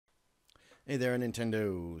Hey there,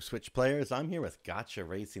 Nintendo Switch players. I'm here with Gotcha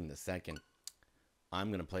Racing the Second. I'm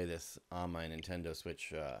going to play this on my Nintendo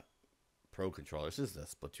Switch Pro Controller. This is the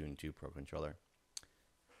Splatoon 2 Pro Controller.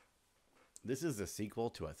 This is a sequel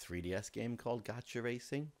to a 3DS game called Gotcha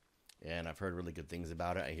Racing, and I've heard really good things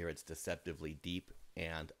about it. I hear it's deceptively deep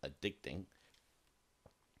and addicting.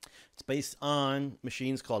 It's based on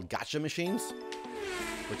machines called Gotcha machines,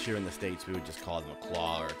 which here in the States we would just call them a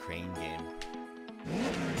claw or a crane game.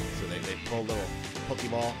 So they pull little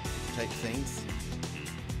Pokeball type things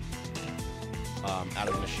out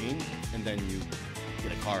of the machine, and then you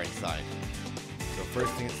get a car inside. So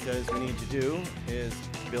first thing it says we need to do is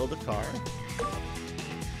build a car.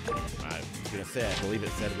 I was going to say, I believe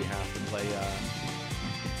it said we have to play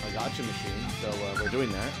a Gotcha machine, so we're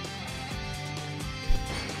doing that.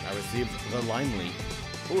 I received the Limely.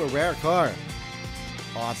 Ooh, a rare car.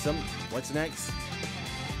 Awesome. What's next?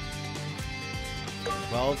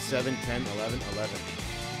 12, 7, 10, 11, 11.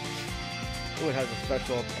 Oh, it has a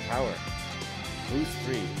special power. Boost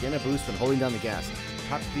 3. Gain a boost when holding down the gas.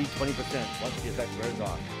 Top speed 20% once the effect wears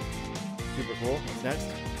off. Super cool. What's next?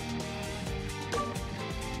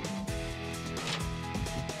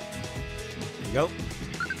 There you go.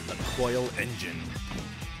 The coil engine.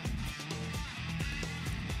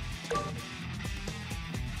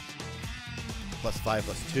 +5,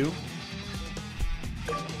 +2.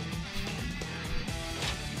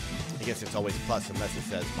 I guess it's always plus unless it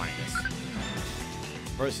says minus.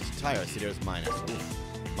 Versus tire, see there's minus. Oof.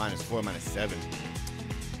 -4, -7.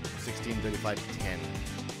 16, 35, 10.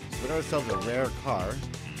 So we got ourselves a rare car.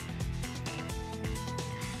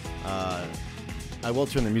 I will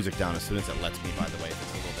turn the music down as soon as it lets me, by the way, if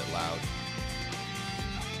it's a little bit loud.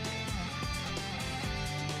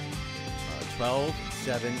 12,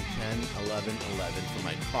 7, 10, 11, 11 for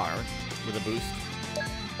my car with a boost.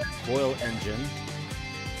 Coil engine.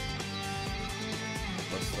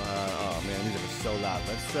 Oh man, these are so loud.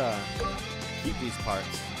 Let's keep these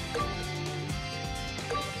parts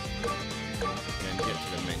and get to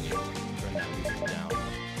the menu. Turn that music down.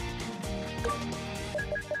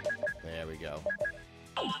 There we go.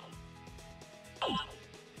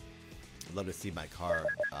 I'd love to see my car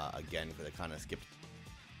again, because I kind of skipped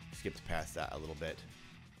past that a little bit.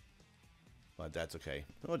 But that's okay.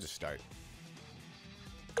 We'll just start.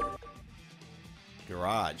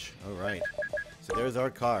 Garage. All right. So there's our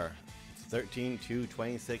car. It's 13, 2,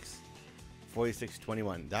 26, 46,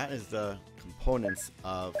 21. That is the components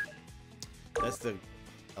of, that's the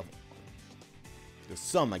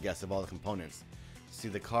sum, I guess, of all the components. See,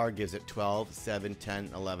 the car gives it 12, 7,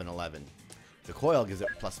 10, 11, 11. The coil gives it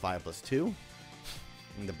 +5, +2.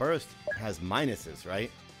 And the burst has minuses,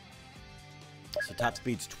 right? So top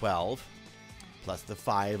speed's 12, plus the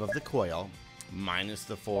 5 of the coil, minus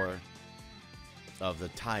the 4 of the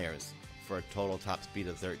tires, for a total top speed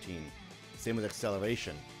of 13. Same with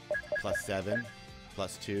acceleration. +7,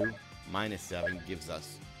 +2, -7 gives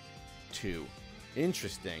us 2.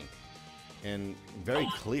 Interesting. And very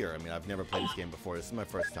clear. I mean, I've never played this game before. This is my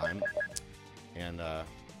first time. And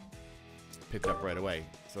picked it up right away.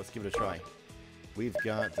 So let's give it a try. We've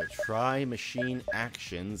got the Tri-Machine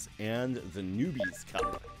Actions and the Newbies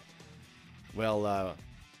Cup. Well,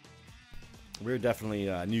 we're definitely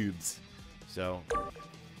noobs. So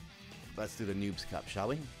let's do the Noobs Cup, shall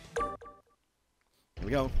we? Here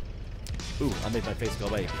we go. Ooh, I made my face go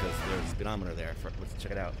away because there's a speedometer there. Let's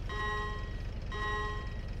check it out.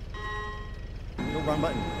 No, wrong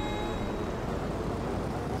button.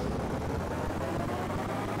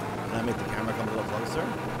 Can I make the camera come a little closer?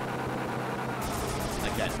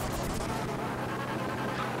 Like that.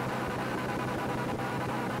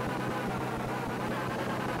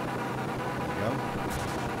 There we go.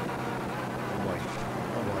 Oh boy.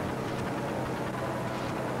 Oh boy.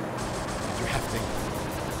 Drafting.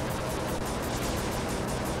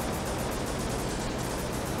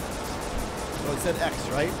 Oh, it said X,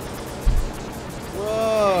 right?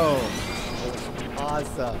 Whoa!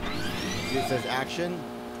 Awesome. See, it says action.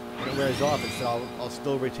 When it wears off, it says I'll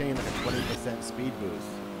still retain like a 20% speed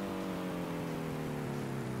boost.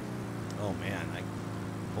 Oh man,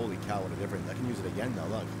 holy cow, what a difference. I can use it again though,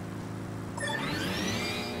 look.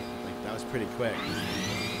 Like, that was pretty quick.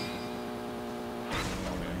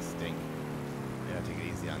 Oh man, I stink. Yeah, take it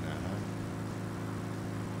easy on that, huh?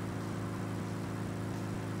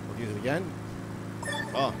 We'll use it again.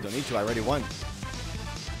 Oh, don't need to, I already won.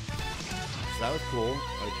 So that was cool.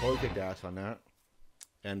 I totally kicked ass on that.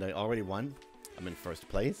 And I already won. I'm in first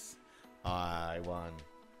place. I won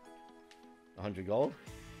 100 gold.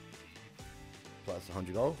 Plus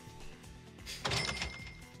 100 gold.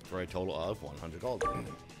 For a total of 100 gold.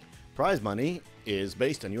 Prize money is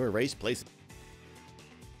based on your race place.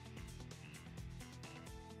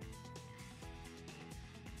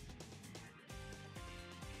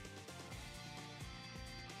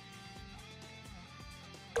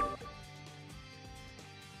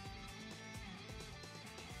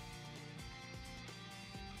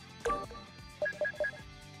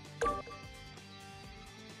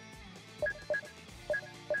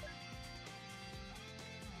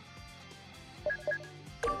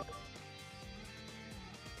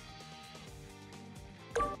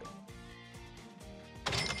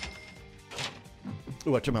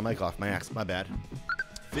 Ooh, I turned my mic off. My bad.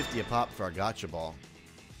 50 a pop for our gotcha ball.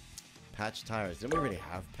 Patch tires. Didn't we already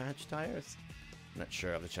have patch tires? I'm not sure.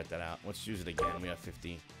 I'll have to check that out. Let's use it again. We have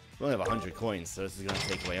 50. We only have 100 coins, so this is going to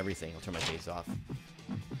take away everything. I'll turn my case off.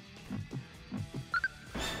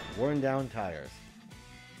 Worn down tires.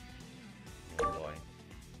 Oh boy.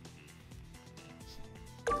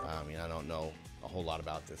 I mean, I don't know a whole lot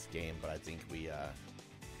about this game, but I think we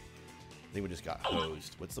just got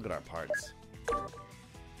hosed. Let's look at our parts.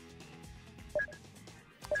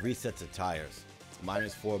 3 sets of tires.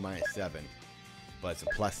 -4, -7. But it's a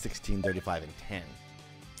plus 16, 35, and 10.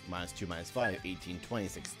 -2, -5, 18,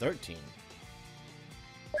 26, 13.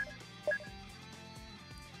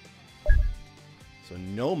 So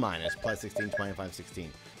no minus, plus 16, 25,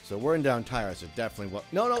 16. So worn down tires are definitely what...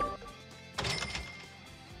 No!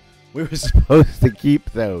 We were supposed to keep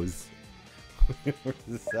those. We were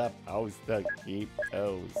supposed to keep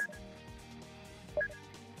those.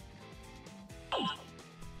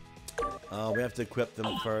 We have to equip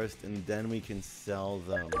them first, and then we can sell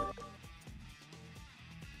them.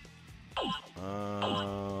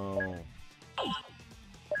 Oh.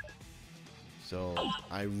 So,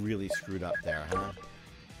 I really screwed up there, huh?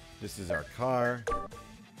 This is our car.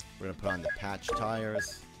 We're going to put on the patch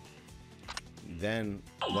tires. Then,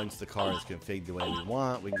 once the car is configured the way we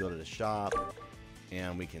want, we can go to the shop,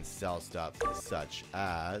 and we can sell stuff such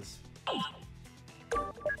as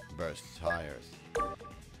burst tires.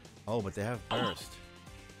 Oh, but they have burst,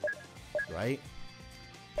 right?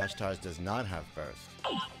 Patch tires does not have burst.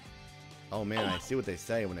 Oh man, I see what they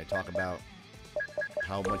say when they talk about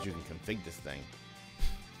how much you can configure this thing.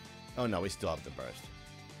 Oh no, we still have the burst.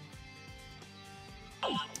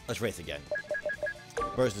 Let's race again.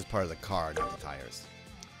 Burst is part of the car, not the tires.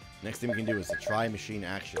 Next thing we can do is the try machine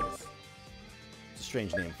actions. It's a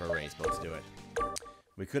strange name for a race, but let's do it.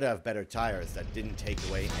 We could have better tires that didn't take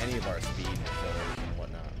away any of our speed and acceleration and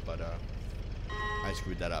whatnot, but I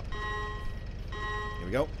screwed that up. Here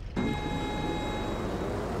we go.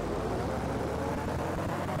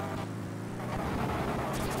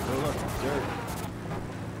 Oh look, dirt.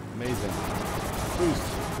 Amazing. Boost.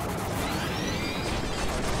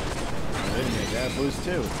 Wait a minute, they have boost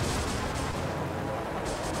too.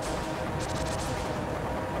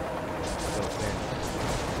 So thin.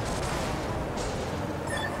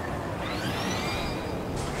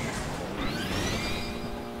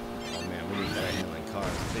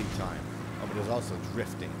 Big time. Oh, but there's also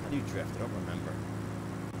drifting. How do you drift? I don't remember.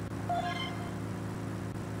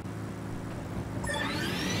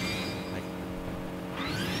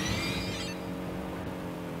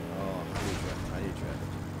 Oh, how do you drift? How do you drift?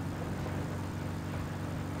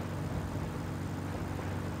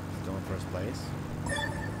 Still in first place.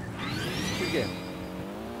 It's a good game.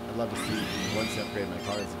 I'd love to see once I upgrade my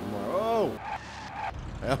cars even more. Oh!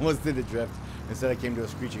 I almost did a drift. Instead I came to a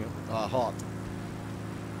screeching halt.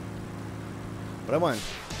 But I won.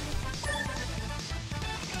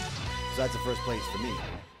 So that's the first place for me.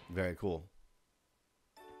 Very cool.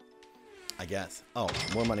 I guess. Oh,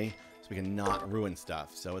 more money so we can not ruin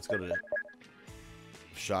stuff. So let's go to the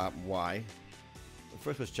shop Y.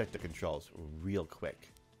 First, let's check the controls real quick.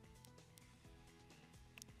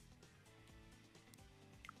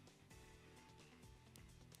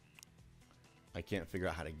 I can't figure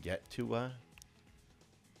out how to get to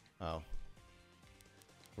oh.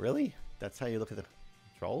 Really? That's how you look at the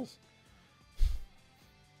controls?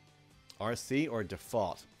 RC or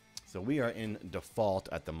default? So we are in default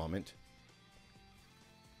at the moment.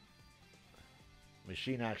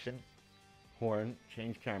 Machine action. Horn.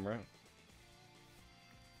 Change camera.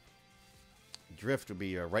 Drift would be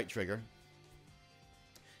your right trigger.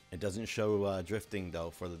 It doesn't show drifting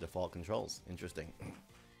though for the default controls. Interesting.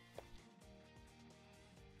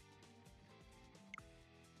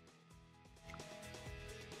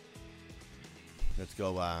 Let's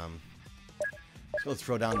go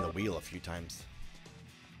throw down the wheel a few times.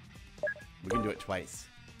 We can do it twice.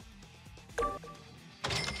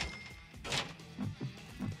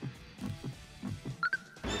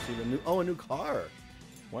 See the new, oh, a new car.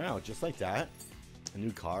 Wow, just like that. A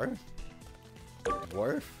new car. The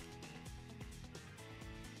dwarf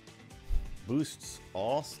boosts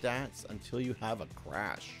all stats until you have a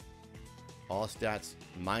crash. All stats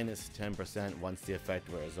minus 10% once the effect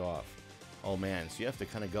wears off. Oh man, so you have to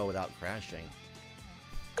kind of go without crashing.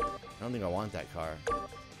 I don't think I want that car.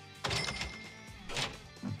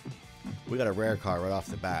 We got a rare car right off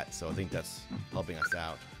the bat, so I think that's helping us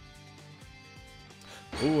out.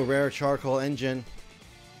 Ooh, a rare charcoal engine.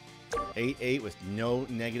 8.8 with no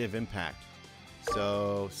negative impact.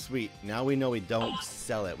 So, sweet. Now we know we don't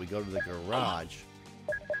sell it. We go to the garage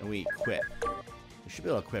and we equip. We should be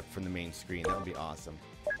able to equip from the main screen. That would be awesome.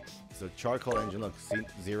 So, charcoal engine, look, see,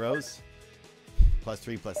 zeros.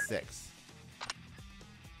 +3, +6.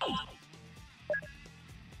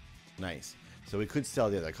 Nice. So we could sell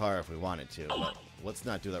the other car if we wanted to, but let's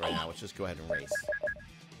not do that right now. Let's just go ahead and race.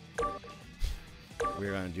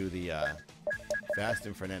 We're going to do the fast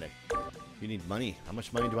and frenetic. You need money. How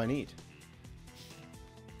much money do I need?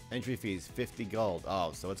 Entry fees, 50 gold.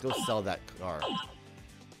 Oh, so let's go sell that car.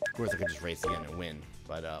 Of course, I could just race again and win,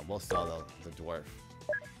 but we'll sell the dwarf.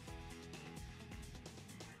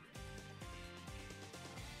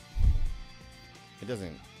 It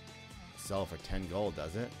doesn't sell for 10 gold,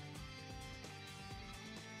 does it?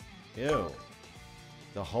 Ew.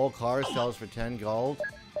 The whole car sells for 10 gold?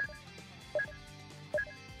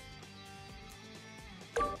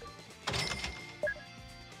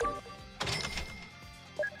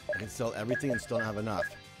 I can sell everything and still not have enough.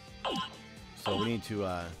 So we need to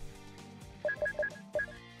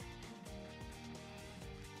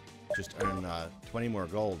just earn 20 more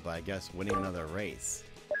gold by, I guess, winning another race.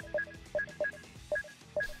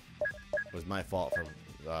 It was my fault for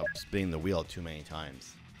spinning the wheel too many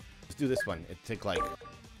times. Let's do this one. It took like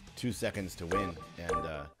 2 seconds to win, and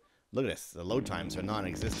look at this. The load times are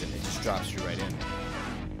non-existent. It just drops you right in.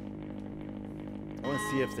 I want to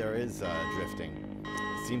see if there is drifting.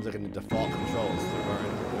 It seems like in the default controls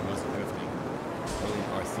there wasn't drifting. Only in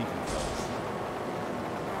RC controls.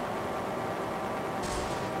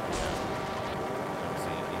 Yeah, I don't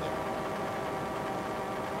see it either.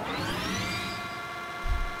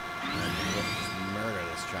 We'll just murder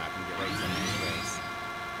this track and get right to the next race.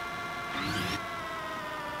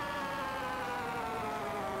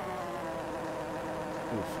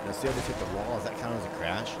 Oof. Now see how they hit the wall? Does that count as a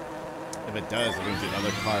crash? If it does, I think the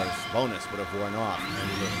other car's bonus would have worn off and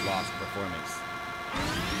we would have lost performance.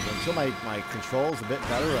 So until my control's a bit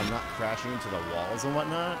better, I'm not crashing into the walls and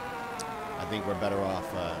whatnot, I think we're better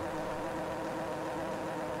off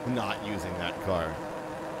not using that car.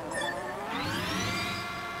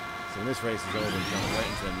 So when this race is over, we jump right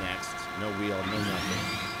into the next. No wheel, no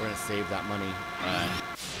nothing. We're going to save that money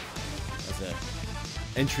as an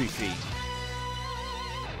entry fee.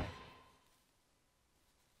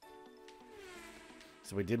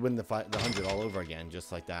 So we did win the 100 all over again,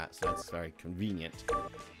 just like that. So that's very convenient.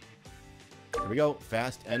 Here we go.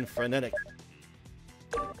 Fast and frenetic.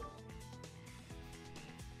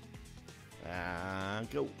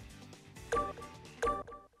 Go.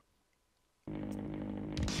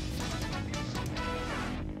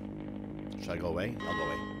 Should I go away? I'll go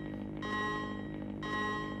away.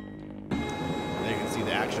 There you can see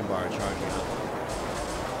the action bar charging up.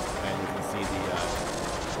 And you can see the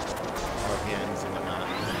RPMs and whatnot.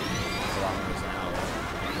 Kilometers an hour.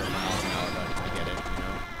 Miles an hour, but I get it, you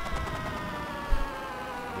know.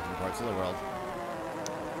 Different parts of the world.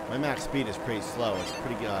 My max speed is pretty slow. It's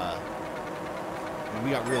pretty, I mean,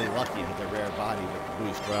 we got really lucky with the rare body with the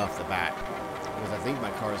boost right off the bat. Because I think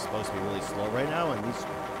my car is supposed to be really slow right now, and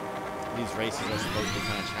these races are supposed to be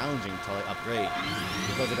kind of challenging until I upgrade.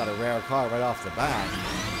 Because I got a rare car right off the bat,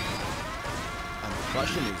 I'm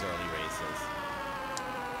crushing these early races.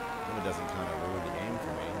 I hope it doesn't kind of ruin the game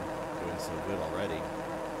for me. I'm doing so good already.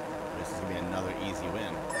 This is going to be another easy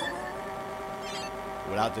win.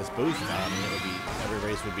 Without this boost, I mean, it would be, every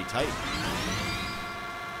race would be tight.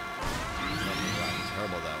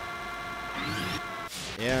 Terrible though.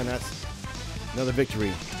 Yeah, and that's another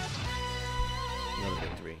victory. Another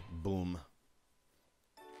victory. Boom.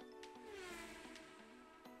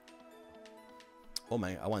 Oh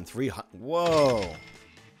my, I won 300. Whoa.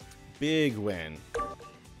 Big win.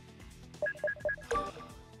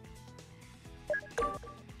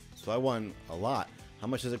 So I won a lot. How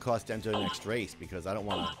much does it cost to enter the next race? Because I don't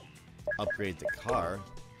want to upgrade the car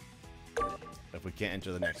if we can't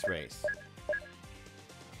enter the next race.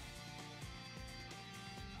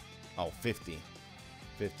 Oh, 50.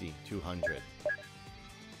 50, 200.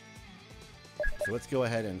 So let's go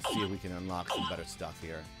ahead and see if we can unlock some better stuff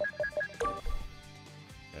here.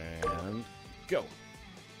 And go.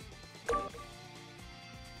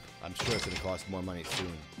 I'm sure it's going to cost more money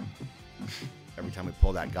soon. Every time we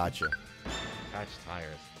pull that gotcha. Patch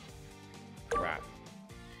tires. Crap.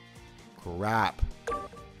 Crap.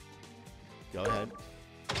 Go ahead.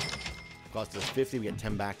 Cost us 50, we get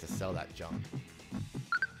 10 back to sell that junk.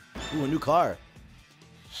 Ooh, a new car.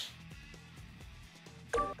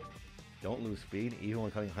 Don't lose speed, even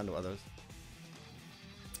when cutting 100 others.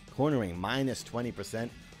 Cornering, minus 20%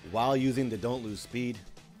 while using the don't lose speed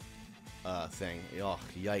thing. Oh,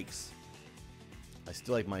 yikes. I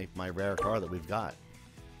still like my rare car that we've got.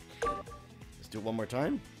 Let's do it one more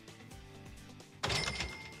time.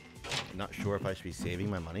 I'm not sure if I should be saving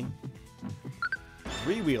my money.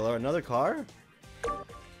 Three-wheeler, another car?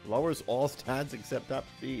 Lowers all stats except top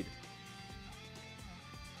speed.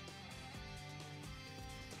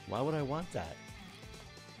 Why would I want that?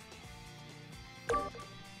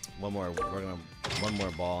 One more. One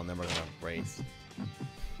more ball, and then we're gonna race.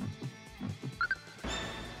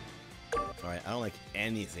 All right. I don't like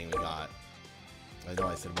anything we got. I know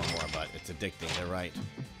I said one more, but it's addicting. They're right.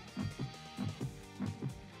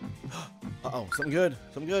 Uh-oh, something good.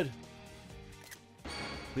 Something good.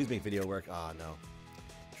 Please make video work. Ah, no.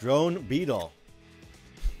 Drone Beetle.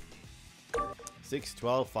 6,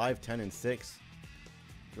 12, 5, 10, and 6.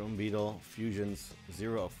 Drone Beetle. Fusions.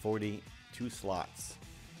 0 of 40. 2 slots.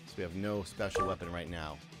 So we have no special weapon right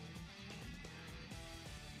now.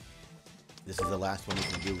 This is the last one we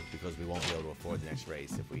can do because we won't be able to afford the next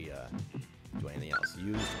race if we do anything else.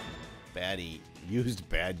 Used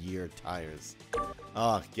bad year tires.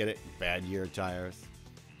 Oh, get it? Bad year tires.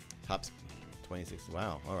 Top 26.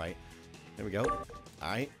 Wow. All right. There we go. All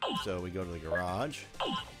right. So we go to the garage.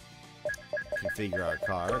 Configure our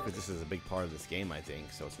car because this is a big part of this game, I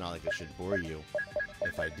think. So it's not like it should bore you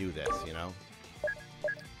if I do this, you know?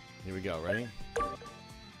 Here we go. Ready? Look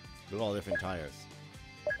at all the different tires.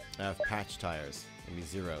 I have patch tires. Give me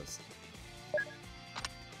zeros.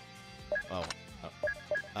 Oh.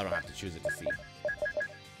 I don't have to choose it to see.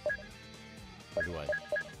 What do I?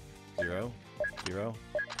 0? 0?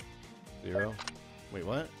 0? Wait,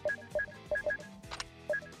 what?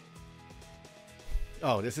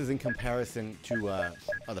 Oh, this is in comparison to, oh,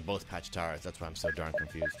 they're both patch tires. That's why I'm so darn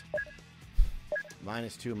confused.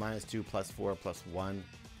 -2, -2, +4, +1,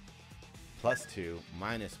 +2,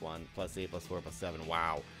 -1, +8, +4, +7.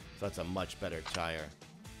 Wow. So that's a much better tire.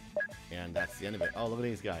 And that's the end of it. Oh, look at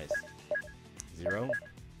these guys. 0,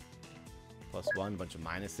 +1, bunch of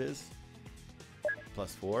minuses.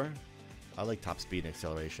 +4. I like top speed and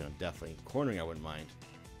acceleration. Definitely. Cornering, I wouldn't mind.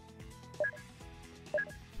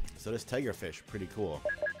 So this tigerfish, pretty cool.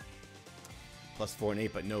 +4 and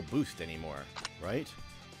 8, but no boost anymore, right?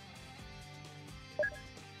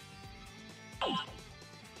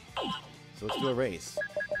 So let's do a race.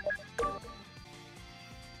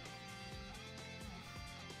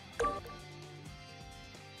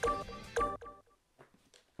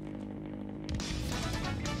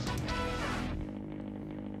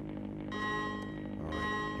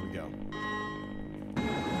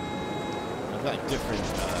 I've got different, I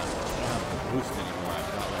don't have the boost anymore.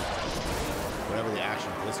 I've got like, whatever the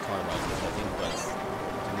action for this car was, which I think was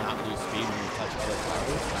to not lose speed when you touch other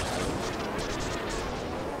cars.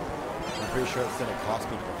 I'm pretty sure it's going to cost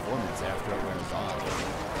me performance after it wears off. Am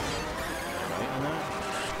I right on that?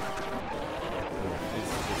 This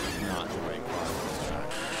is not the right car for this track.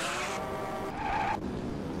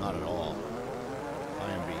 Not at all. I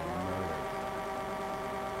am being murdered.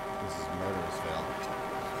 This is murderous fail.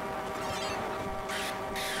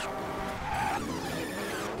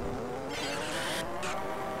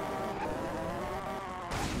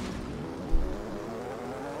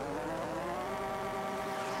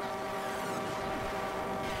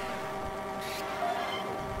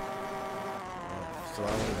 So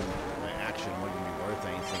my action wouldn't be worth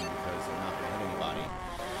anything because I'm not going to hit anybody.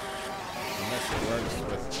 Unless it works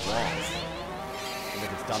with walls. And if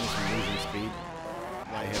it stops me from losing speed,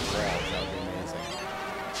 when I hit walls, that would be amazing.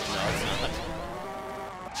 No, it's not.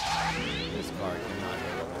 This car cannot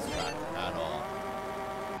handle this track at all.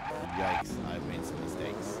 Yikes, I've made some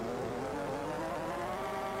mistakes.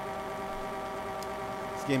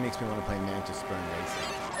 This game makes me want to play Mantis Burn Racing.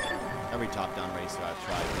 Every top-down racer I've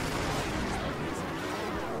tried is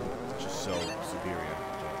just so superior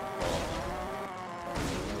to all of them.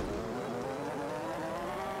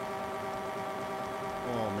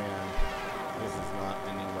 Oh man, this is not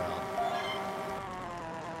ending well.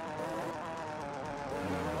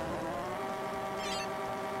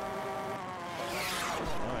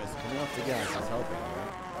 Alright, so coming off the gas is helping here.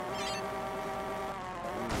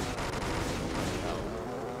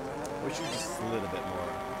 Wish you just slid a bit more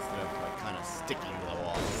instead of like kind of sticking to the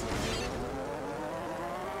walls.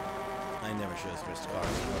 I never should have switched cars.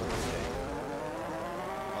 What a mistake.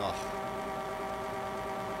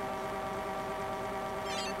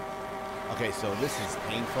 Okay, so this is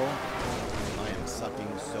painful. I am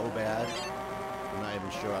sucking so bad. I'm not even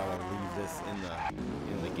sure I will leave this in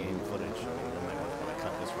the game footage. I might want to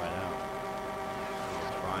cut this right out. It's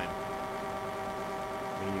a crime.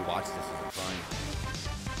 When you watch this, it's a crime.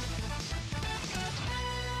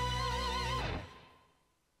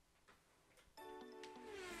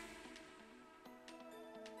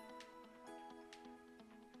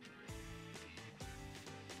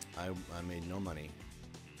 I made no money.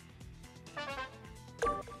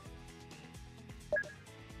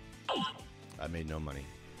 I made no money.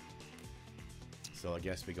 So I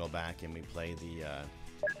guess we go back and we play the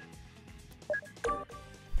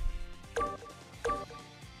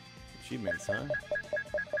achievements, huh?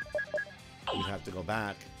 We have to go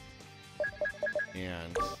back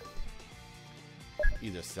and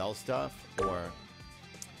either sell stuff or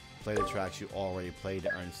play the tracks you already played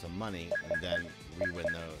to earn some money and then re-win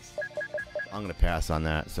those. I'm gonna pass on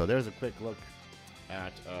that. So there's a quick look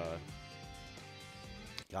at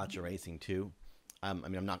Gotcha Racing 2. I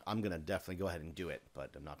mean, I'm gonna definitely go ahead and do it,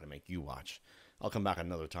 but I'm not gonna make you watch. I'll come back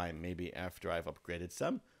another time, maybe after I've upgraded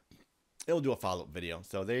some. It'll do a follow-up video.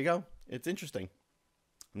 So there you go. It's interesting.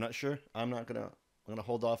 I'm not sure. I'm gonna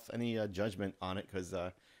hold off any judgment on it because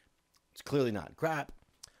it's clearly not crap,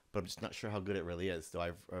 but I'm just not sure how good it really is. So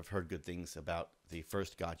I've heard good things about the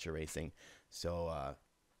first Gotcha Racing. So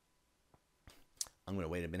I'm gonna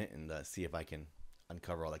wait a minute and see if I can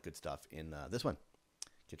uncover all that good stuff in this one.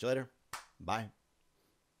 Catch you later. Bye.